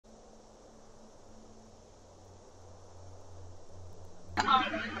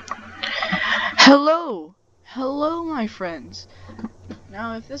Hello! Hello, my friends.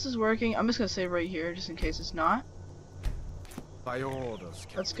 Now, if this is working, I'm just gonna save right here, just in case it's not. By your orders,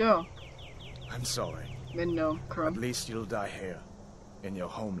 Captain. Let's go. I'm sorry. Then no, At crumb. least you'll die here, in your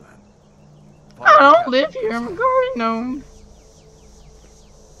homeland. I don't live here, I'm a guardian gnome.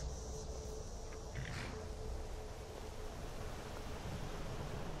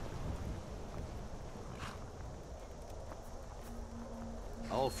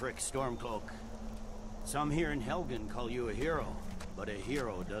 Ulfric Stormcloak. Some here in Helgen call you a hero, but a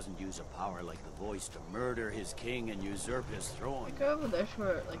hero doesn't use a power like the voice to murder his king and usurp his throne. Go over there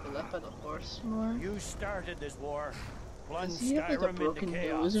for like left by the horse more. You started this war, plunged Does he have like a Skyrim broken into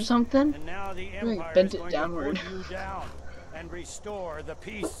chaos, nose or something? and now the Like, Empire bent is it going downward. to pull you down and restore the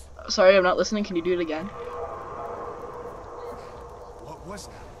peace. Sorry, I'm not listening. Can you do it again? What was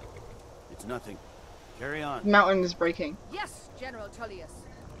that? It's nothing. Carry on. The mountain is breaking. Yes, General Tullius.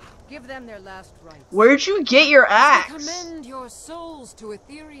 Give them their last rites. Where'd you get your I axe? commend your souls to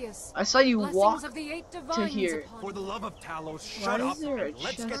Aetherius. I saw you Blessings walk of the eight to divines here. upon For the you. love of Talos, Why shut is up there a and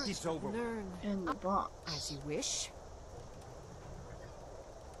let's get chest? this over with. Learn in the as box. you wish.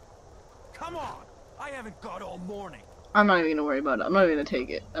 Come on! I haven't got all morning. I'm not even gonna worry about it. I'm not even gonna take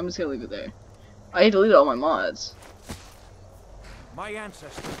it. I'm just gonna leave it there. I deleted all my mods. My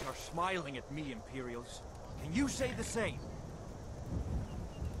ancestors are smiling at me, Imperials. Can you say the same?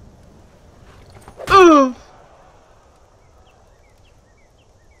 Ooh!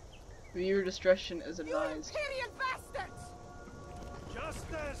 Viewer discretion is advised. Imperial bastards!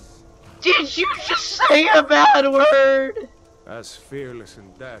 Justice! Did you just say a bad word? As fearless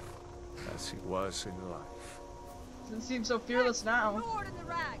in death as he was in life. Doesn't seem so fearless now. Lord in the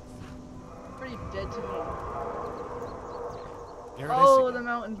rags! Pretty dead to me. Here it is Oh, again. the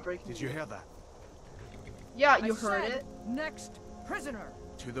mountain's breaking. Did you hear that? Yeah, I you heard said, it. Next prisoner.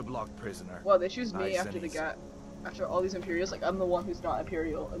 To the block, prisoner. Well, they choose me Nice after and the easy. guy. After all these Imperials, like I'm the one who's not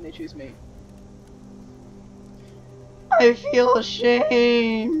Imperial, and they choose me. I feel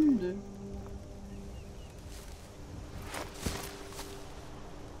ashamed.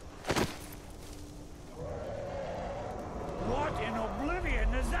 What in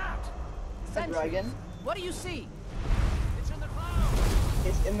oblivion is that? A dragon. What do you see? It's in the clouds!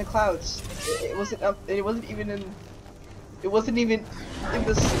 It's in the clouds. It wasn't up. It wasn't even in. It wasn't even in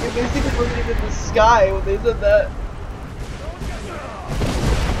the. It basically wasn't even in the sky when they said that.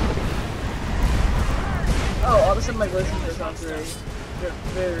 Oh, all of a sudden my voices are sound very. They're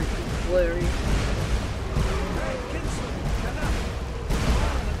very blurry.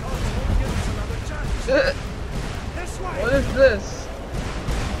 What is this?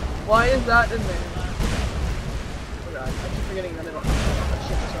 Why is that in there? Oh god, I keep forgetting that I don't have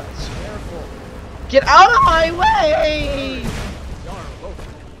shit this one. Careful. Get out of my way!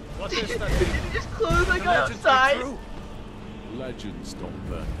 What is that? Did you just close like outside? Legends don't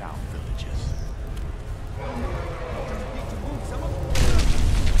burn down villages.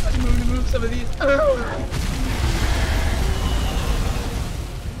 I'm going to move some of these.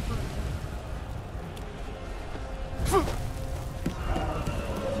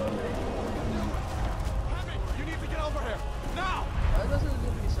 You need to get over here! Now! Why doesn't it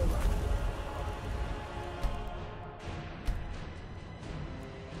give me so much?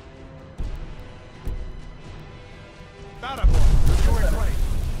 Batter boy, you're in range.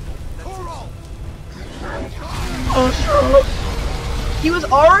 Coral! Oh, sure. He was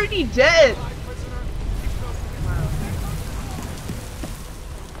already dead.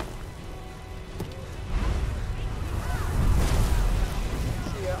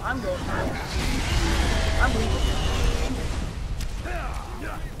 See ya, I'm going. I'm leaving.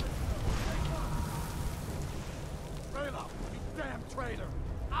 Rayla, you damn traitor!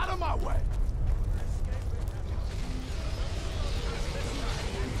 Out of my way!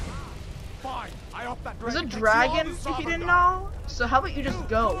 Fine, I hope that There's a dragon dragon takes if all you the didn't Sovngarde. know. So how about you just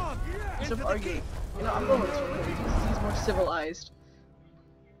go? Come on, Instead into of the arguing. keep. You know, I'm going with this one because he's more civilized.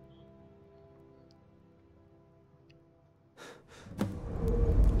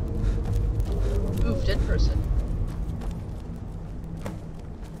 Oof, dead person.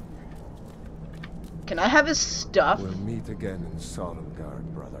 Can I have his stuff? We'll meet again in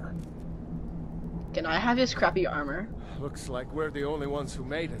Sovngarde, brother. Can I have his crappy armor? Looks like we're the only ones who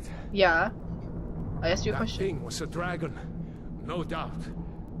made it. Yeah. I asked you a That question. thing was a dragon. No doubt.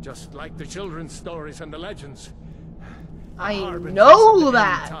 Just like the children's stories and the legends. I Harbingers know of the end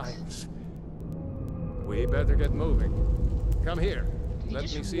that! times. We better get moving. Come here. Did he Let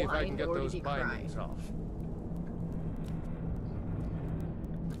just me see if I whine can get or did those he cry? bindings off.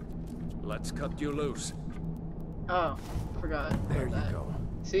 Let's cut you loose. Oh, forgot. There about you that. go.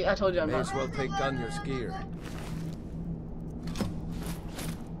 See, I told you I'm May not. as well take Gunyor's gear.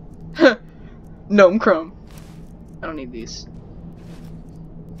 Gnome Chrome. I don't need these.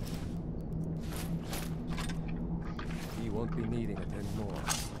 He won't be needing it anymore.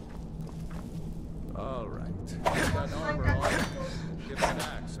 Alright. Get that armor on. Give an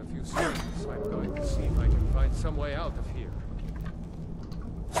axe, a few swings. I'm going to see if I can find some way out of here.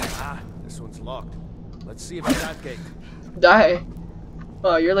 Ah, this one's locked. Let's see if it's that gate. Die.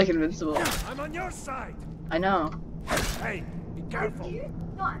 Oh, you're like invincible. I'm on your side. I know. Hey, be careful.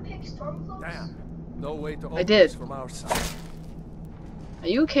 Damn. No way to I open did. this from our side. Are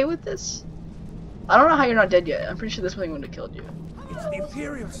you okay with this? I don't know how you're not dead yet. I'm pretty sure this thing would have killed you. It's the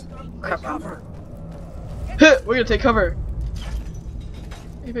Imperials. Crap. Cover. We're gonna take cover.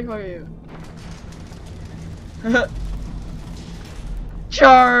 Hey, big fuck you.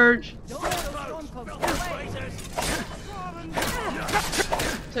 Charge!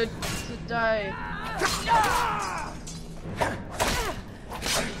 To die.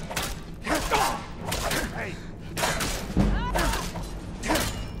 Hey,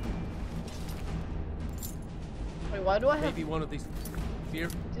 Wait, why do I have... Maybe one of these fear.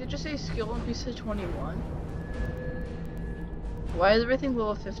 Did it just say skill increase to 21? Why is everything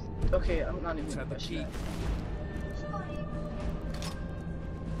below 50? Okay, I'm not even Let's gonna have the question key.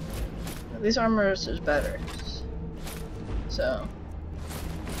 that. These armors is better. So.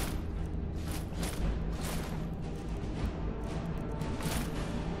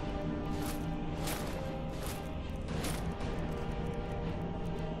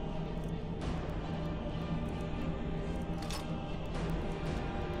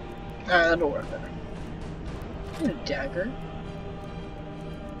 Alright, that'll work better. A dagger. Did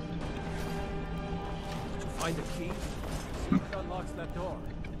you find the key? See if it unlocks that door.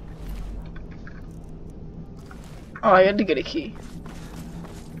 Oh, I had to get a key.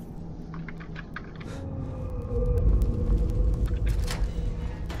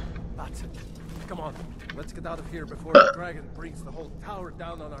 That's it. Come on, let's get out of here before the dragon brings the whole tower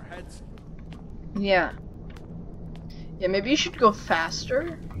down on our heads. Yeah. Yeah, maybe you should go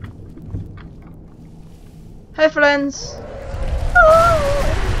faster. Hi, friends.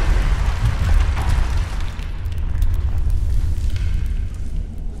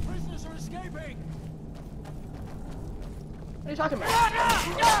 the prisoners are escaping. What are you talking about?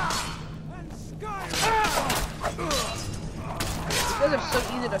 And Skyrim. You guys are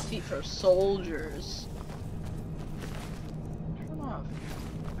so easy to defeat for soldiers. Turn off.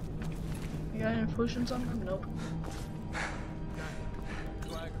 You got any potions on them? Nope.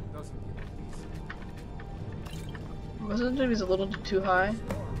 Dragon doesn't give up easy. Wasn't it? He's a little too high.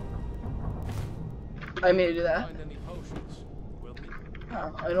 I made to do that. Find any potions? We'll meet.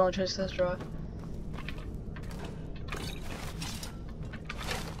 Oh, I don't trust this draw.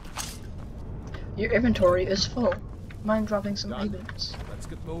 Your inventory is full. Mind dropping some Done. items. Let's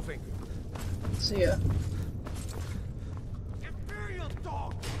get moving. See ya. Imperial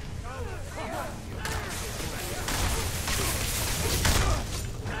dog.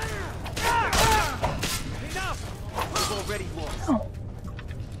 Enough. We've already lost. Oh.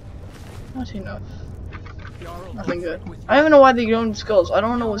 Not enough. Jarl, Nothing good. with you. I don't even know why they don't skulls. I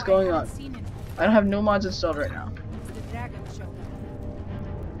don't know what's going on. I don't have no mods installed right now. The dragon showed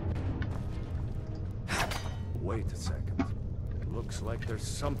up. Wait a second. Looks like there's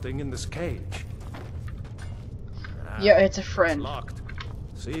something in this cage. Ah, Yeah, it's a it's friend. locked.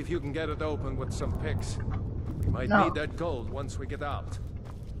 See if you can get it open with some picks. We might No. need that gold once we get out.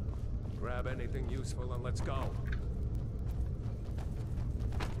 Grab anything useful and let's go.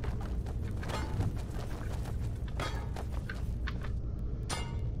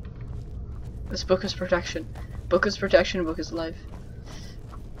 This book is protection. Book is protection, book is life.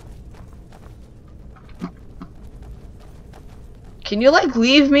 Can you like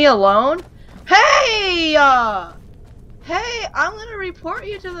leave me alone? Hey! Hey, I'm gonna report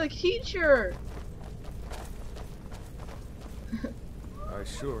you to the teacher. I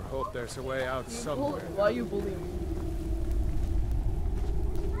sure hope there's a way out somewhere. Why are you bullying me?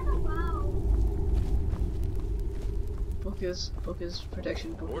 Book is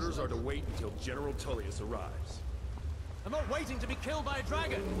protection. Book is Orders are life. to wait until General Tullius arrives. I'm not waiting to be killed by a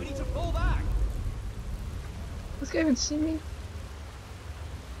dragon. We need to pull back. This guy even see me?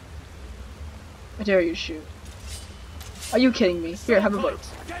 I dare you to shoot. Are you kidding me? Here, have a bite.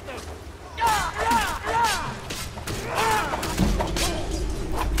 Get them.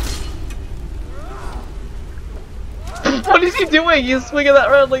 What is he doing? He's swinging that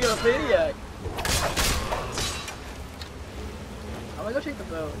around like a maniac. I'm gonna go take the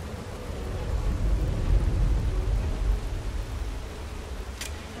boat.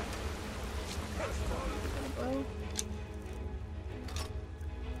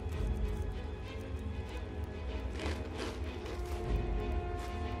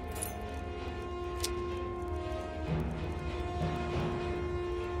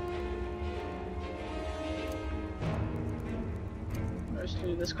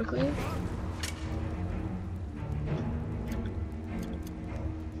 do this quickly.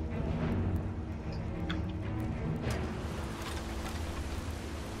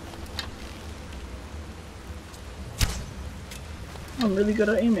 I'm really good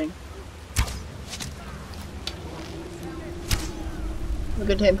at aiming. A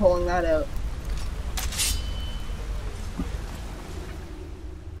good time pulling that out.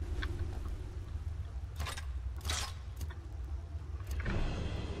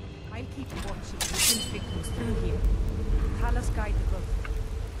 I'll keep watching the infections through here. Talos guide the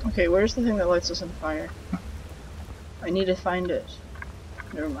boat. Okay, where's the thing that lights us on fire? I need to find it.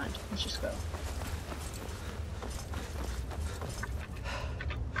 Never mind. Let's just go.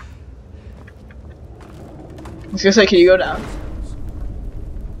 I was gonna say, can you go down?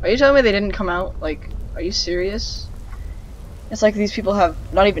 Are you telling me they didn't come out? Like, are you serious? It's like these people have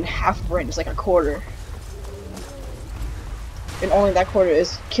not even half a brain, it's like a quarter. And only that quarter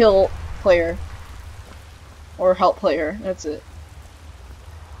is kill player. Or help player, that's it.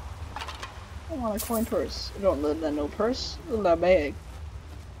 I want a coin purse. I don't live in no purse, in that bag.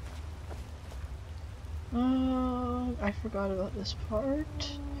 I forgot about this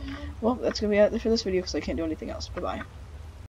part. Well, that's gonna be it for this video because I can't do anything else. Bye-bye.